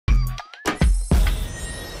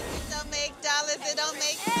it don't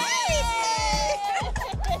make sense.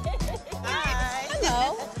 Hi.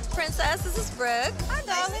 Hello. Princess, this is Brooke. Hi,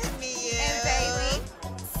 darling. Nice to meet you. And baby.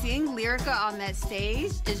 Seeing Lyrica on that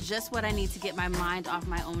stage is just what I need to get my mind off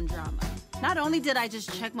my own drama. Not only did I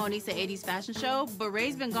just check Monique's 80s fashion show, but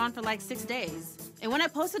Ray's been gone for like 6 days. And when I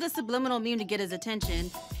posted a subliminal meme to get his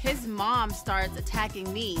attention, his mom starts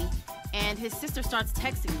attacking me, and his sister starts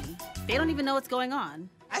texting me. They don't even know what's going on.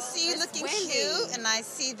 I see you looking cute, and I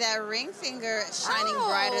see that ring finger shining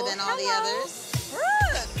brighter than all the others. Brooke.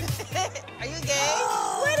 Are you engaged?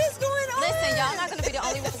 What is going on? Listen, y'all not gonna be the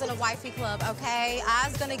only ones in the wifey club, okay?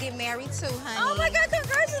 I's gonna get married too, honey. Oh my God,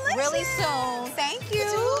 congratulations. Really soon. Thank you.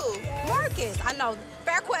 Who? Marcus. I know.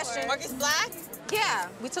 Fair question. Marcus Black? Yeah,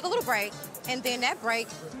 we took a little break, and then that break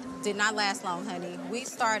did not last long, honey. We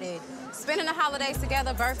started spending the holidays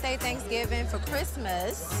together, birthday, Thanksgiving, for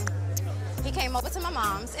Christmas. He came over to my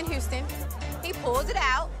mom's in Houston. He pulled it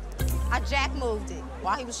out. I jack moved it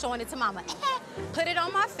while he was showing it to mama. Put it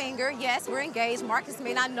on my finger. Yes, we're engaged. Marcus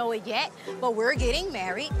may not know it yet, but we're getting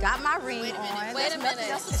married. Got my ring on. Wait a minute. Nothing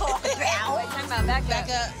else to talk about. Wait, talking about back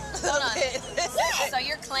up. Hold on. So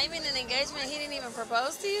you're claiming an engagement, he didn't even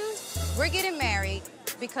propose to you? We're getting married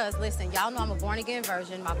because, listen, y'all know I'm a born-again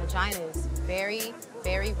virgin. My vagina is very,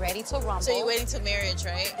 very ready to rumble. So you're waiting till marriage,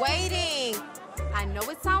 right? Waiting. I know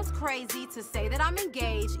it sounds crazy to say that I'm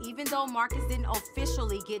engaged, even though Marcus didn't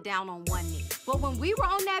officially get down on one knee. But when we were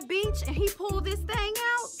on that beach and he pulled this thing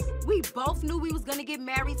out, we both knew we was gonna get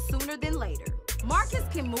married sooner than later. Marcus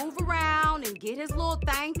can move around and get his little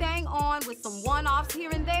thing on with some one-offs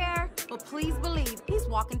here and there, but please believe he's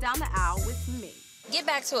walking down the aisle with me. Get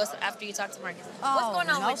back to us after you talk to Marcus. Oh, What's going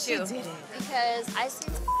on no, with you? she didn't. Because I see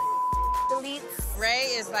deletes.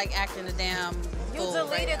 Ray is like acting a damn You fool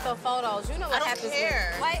deleted right now. the photos. You know what I don't happens.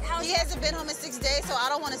 care. Why, how's He hasn't been home in 6 days, so I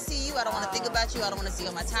don't want to see you. I don't want to think about you. I don't want to see you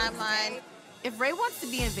on my timeline. If Ray wants to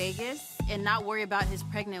be in Vegas and not worry about his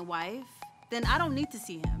pregnant wife, then I don't need to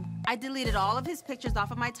see him. I deleted all of his pictures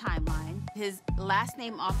off of my timeline, his last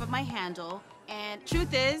name off of my handle, and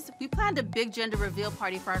truth is, we planned a big gender reveal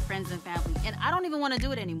party for our friends and family, and I don't even want to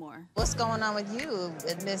do it anymore. What's going on with you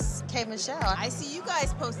and Miss K. Michelle? I see you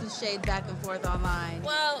guys posting shade back and forth online.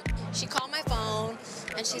 Well, she called my phone,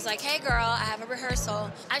 and she's like, hey, girl, I have a rehearsal.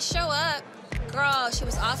 I show up. Girl, she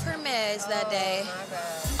was off her meds that day.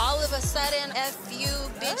 All of a sudden, F you,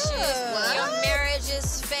 bitches. Your marriage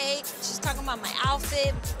is fake. She's talking about my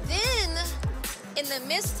outfit. Then, in the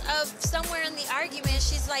midst of somewhere in the argument,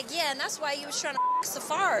 she's like, yeah, and that's why you was trying to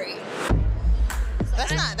Safari.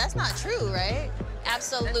 That's not true, right?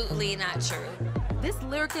 Absolutely not true. This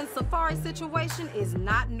Lyric and Safari situation is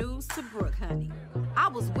not news to Brooke, honey. I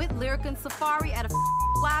was with Lyric and Safari at a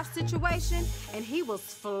live situation, and he was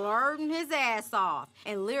flirting his ass off,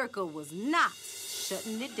 and Lyrica was not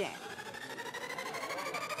shutting it down.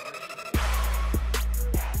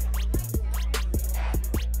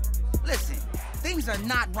 Listen, things are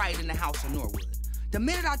not right in the house of Norwood. The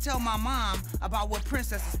minute I tell my mom about what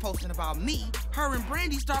Princess is posting about me, her and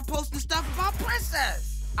Brandy start posting stuff about Princess.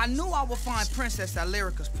 I knew I would find Princess at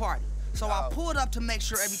Lyrica's party, so I pulled up to make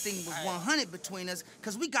sure everything was 100 between us,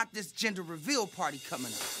 because we got this gender reveal party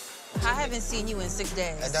coming up. I haven't seen you in 6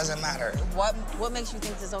 days. It doesn't matter. What makes you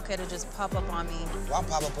think it's okay to just pop up on me? Well, I'll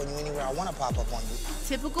pop up on you anywhere I want to pop up on you.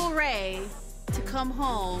 Typical Ray to come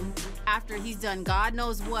home after he's done God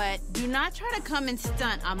knows what. Do not try to come and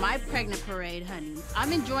stunt on my pregnant parade, honey.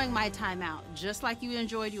 I'm enjoying my time out, just like you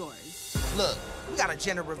enjoyed yours. Look, we got a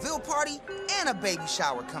gender reveal party and a baby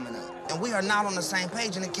shower coming up. And we are not on the same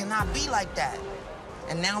page, and it cannot be like that.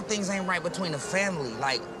 And now things ain't right between the family.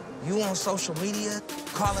 Like, you on social media,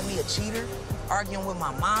 calling me a cheater, arguing with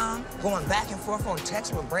my mom, going back and forth on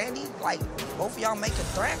text with Brandy, like, both of y'all making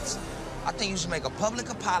threats. I think you should make a public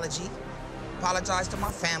apology, apologize to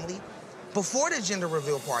my family, before the gender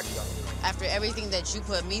reveal party, though. After everything that you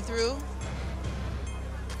put me through,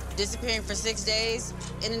 disappearing for 6 days,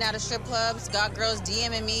 in and out of strip clubs, got girls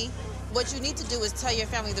DMing me, what you need to do is tell your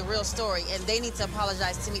family the real story, and they need to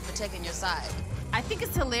apologize to me for taking your side. I think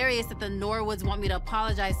it's hilarious that the Norwoods want me to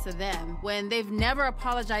apologize to them when they've never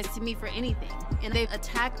apologized to me for anything. And they've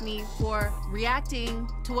attacked me for reacting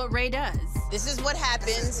to what Ray does. This is what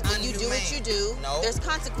happens when you do what you do. No. There's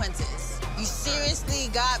consequences. You seriously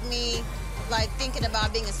got me, like, thinking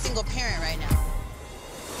about being a single parent right now.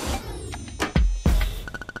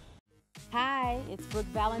 Hi, it's Brooke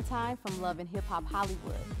Valentine from Love and Hip Hop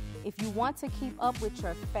Hollywood. If you want to keep up with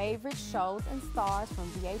your favorite shows and stars from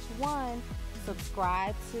VH1,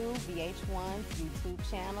 subscribe to VH1's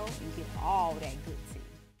YouTube channel and get all that good tea.